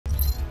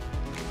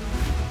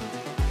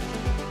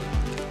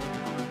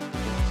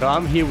So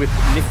I'm here with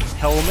Nick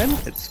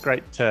Hellmann. It's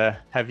great to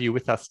have you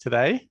with us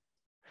today.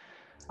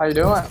 How you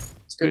doing?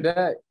 It's a good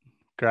day.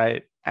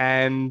 Great.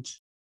 And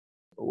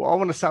I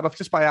want to start off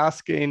just by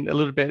asking a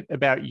little bit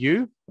about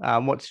you.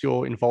 What's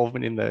your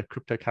involvement in the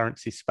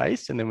cryptocurrency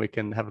space? And then we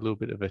can have a little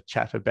bit of a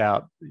chat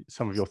about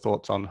some of your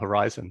thoughts on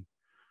Horizen.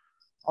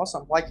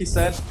 Awesome. Like you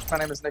said, my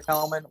name is Nick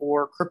Hellmann,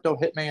 or Crypto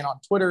Hitman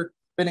on Twitter.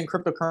 Been in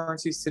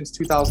cryptocurrency since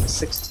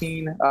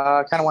 2016.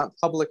 Kind of went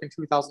public in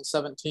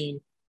 2017.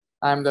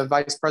 I'm the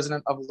vice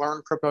president of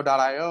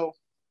LearnCrypto.io.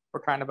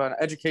 We're kind of an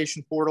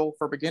education portal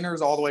for beginners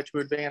all the way to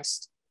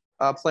advanced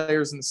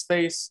players in the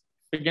space.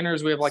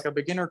 Beginners, we have like a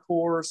beginner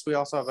course. We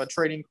also have a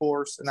trading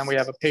course. And then we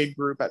have a paid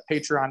group at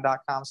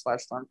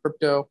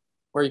patreon.com/learncrypto,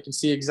 where you can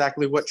see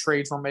exactly what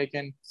trades we're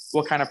making,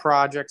 what kind of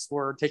projects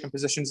we're taking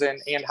positions in,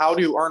 and how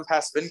to earn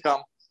passive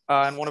income.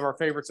 And one of our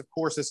favorites, of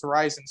course, is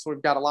Horizen. So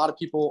we've got a lot of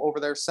people over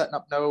there setting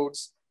up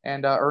nodes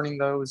and earning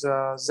those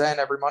Zen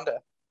every Monday.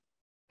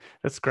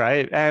 That's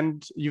great.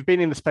 And you've been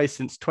in the space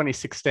since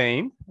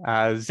 2016.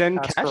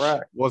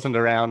 Zencash wasn't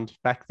around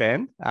back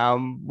then.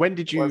 When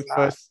did you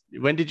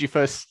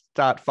first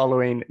start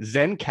following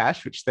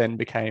Zencash, which then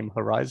became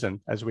Horizen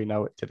as we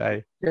know it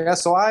today? Yeah,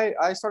 so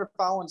I started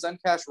following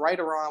Zencash right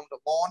around the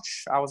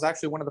launch. I was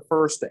actually one of the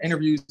first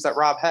interviews that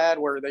Rob had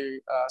where they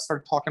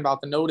started talking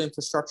about the node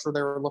infrastructure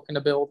they were looking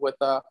to build with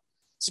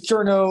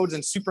secure nodes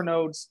and super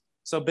nodes.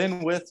 So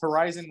been with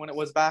Horizen when it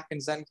was back in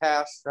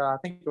Zencash. I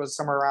think it was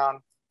somewhere around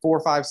 $4,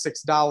 $5,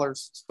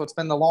 $6. So it's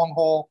been the long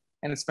haul,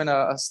 and it's been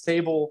a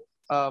staple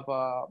of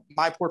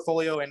my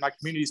portfolio and my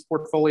community's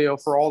portfolio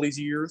for all these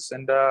years.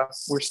 And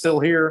we're still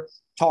here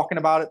talking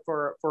about it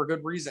for a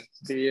good reason.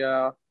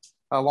 The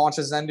launch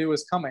of Zendoo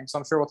is coming. So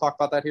I'm sure we'll talk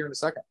about that here in a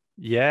second.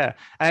 Yeah.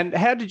 And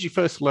how did you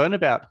first learn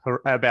about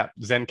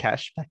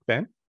Zencash back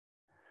then?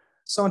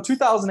 So in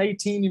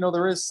 2018,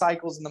 there is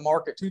cycles in the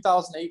market.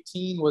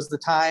 2018 was the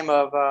time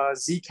of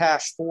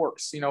Zcash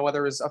forks,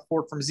 whether it's a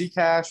fork from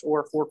Zcash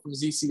or a fork from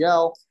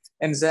ZCL.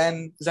 And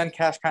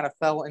Zencash kind of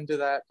fell into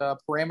that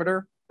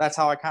parameter. That's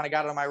how I kind of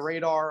got it on my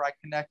radar. I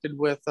connected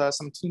with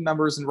some team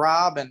members and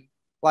Rob and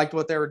liked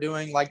what they were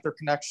doing, liked their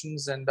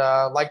connections, and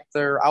liked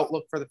their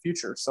outlook for the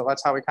future. So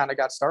that's how we kind of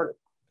got started.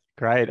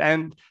 Great.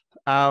 And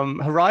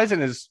Horizen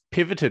has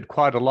pivoted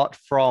quite a lot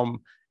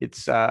from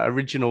its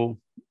original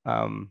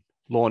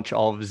launch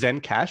of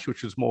Zencash,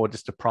 which was more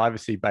just a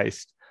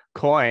privacy-based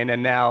coin.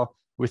 And now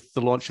with the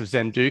launch of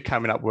Zendoo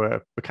coming up,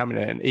 we're becoming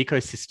an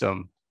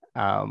ecosystem,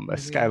 a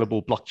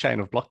scalable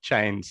blockchain of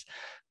blockchains.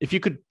 If you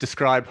could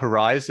describe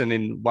Horizen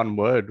in one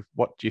word,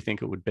 what do you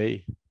think it would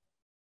be?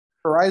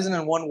 Horizen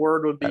in one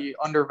word would be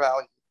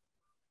undervalued.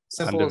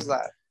 Simple as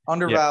that.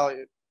 Undervalued.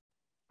 Yep.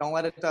 Don't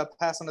let it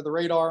pass under the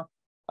radar.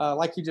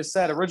 Like you just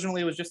said,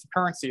 originally it was just a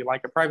currency,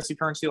 like a privacy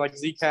currency like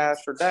Zcash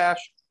or Dash.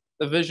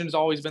 The vision's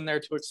always been there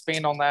to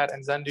expand on that,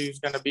 and Zendoo is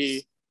going to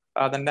be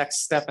the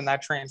next step in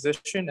that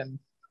transition. And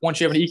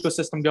once you have an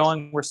ecosystem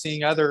going, we're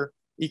seeing other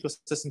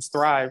ecosystems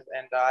thrive.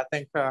 And I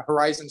think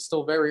Horizen is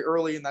still very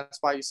early, and that's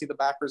why you see the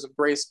backers of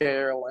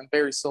Grayscale and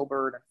Barry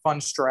Silbert and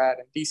Fundstrat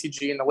and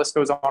DCG, and the list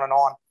goes on and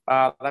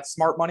on. That's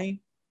smart money,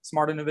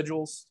 smart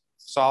individuals.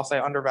 So I'll say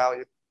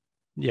undervalued.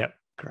 Yeah,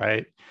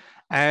 great.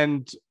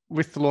 And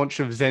with the launch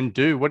of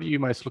Zendoo, what are you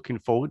most looking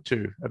forward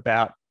to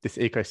about this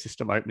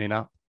ecosystem opening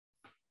up?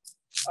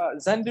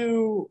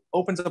 Zendoo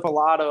opens up a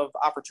lot of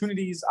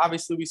opportunities.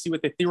 Obviously, we see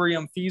with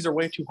Ethereum, fees are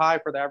way too high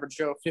for the average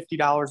Joe,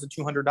 $50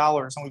 to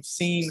 $200. And we've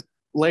seen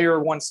layer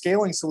one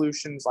scaling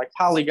solutions like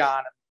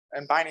Polygon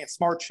and Binance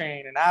Smart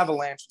Chain and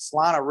Avalanche and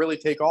Solana really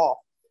take off.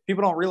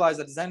 People don't realize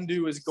that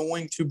Zendoo is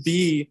going to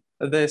be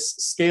this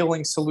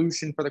scaling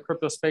solution for the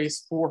crypto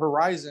space for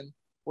Horizen,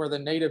 where the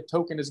native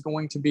token is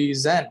going to be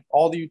Zen.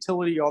 All the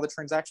utility, all the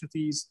transaction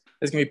fees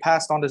is going to be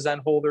passed on to Zen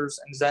holders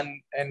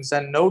and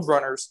Zen node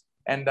runners.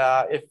 And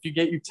if you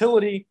get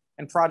utility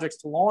and projects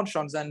to launch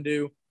on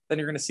Zendoo, then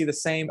you're going to see the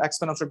same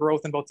exponential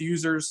growth in both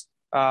users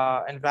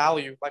and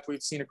value like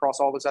we've seen across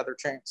all those other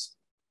chains.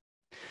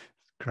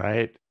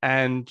 Great.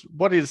 And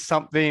what is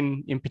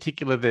something in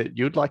particular that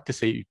you'd like to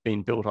see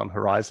being built on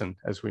Horizen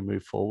as we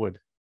move forward?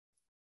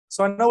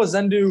 So I know with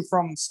Zendoo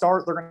from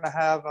start, they're going to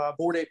have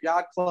Bored Ape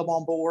Yacht Club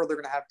on board. They're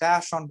going to have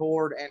Dash on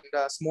board, and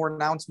some more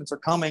announcements are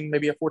coming.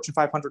 Maybe a Fortune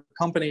 500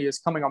 company is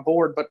coming on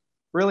board. But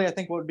really, I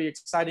think what would be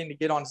exciting to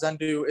get on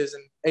Zendoo is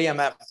an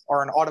AMM,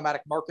 or an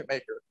automatic market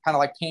maker, kind of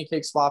like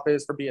PancakeSwap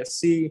is for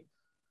BSC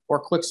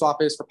or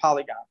ClickSwap is for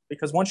Polygon.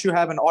 Because once you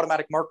have an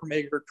automatic market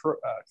maker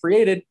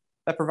created,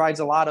 that provides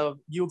a lot of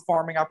yield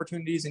farming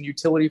opportunities and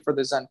utility for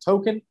the Zen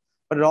token,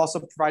 but it also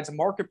provides a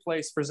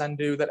marketplace for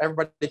Zendoo that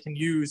everybody can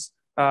use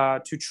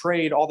to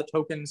trade all the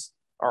tokens,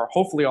 or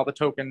hopefully all the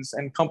tokens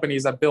and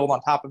companies that build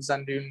on top of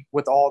Zendoo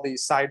with all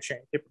these sidechain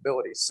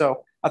capabilities.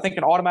 So I think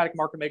an automatic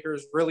market maker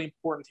is really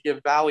important to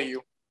give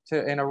value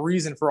to, and a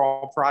reason for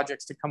all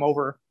projects to come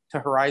over to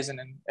Horizen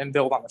and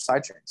build on their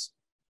sidechains.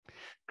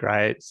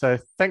 Great. So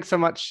thanks so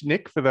much,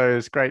 Nick, for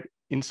those great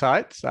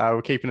insights.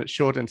 We're keeping it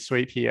short and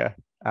sweet here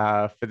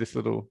for this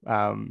little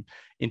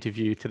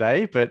interview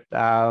today. But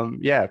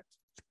yeah,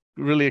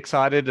 really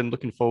excited and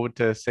looking forward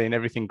to seeing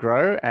everything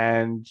grow.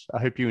 And I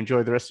hope you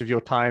enjoy the rest of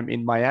your time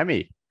in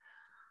Miami.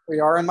 We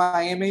are in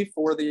Miami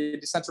for the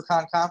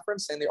DecentraCon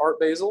conference and the Art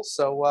Basel.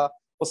 So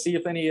we'll see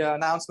if any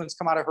announcements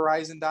come out of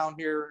Horizen down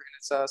here. And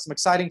it's some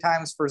exciting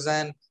times for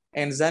Zen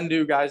and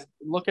Zendoo, guys.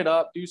 Look it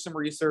up, do some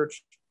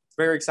research.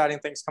 Very exciting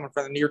things coming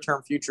for the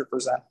near-term future for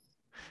Zen.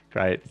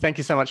 Great. Thank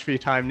you so much for your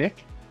time,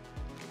 Nick.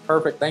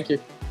 Perfect. Thank you.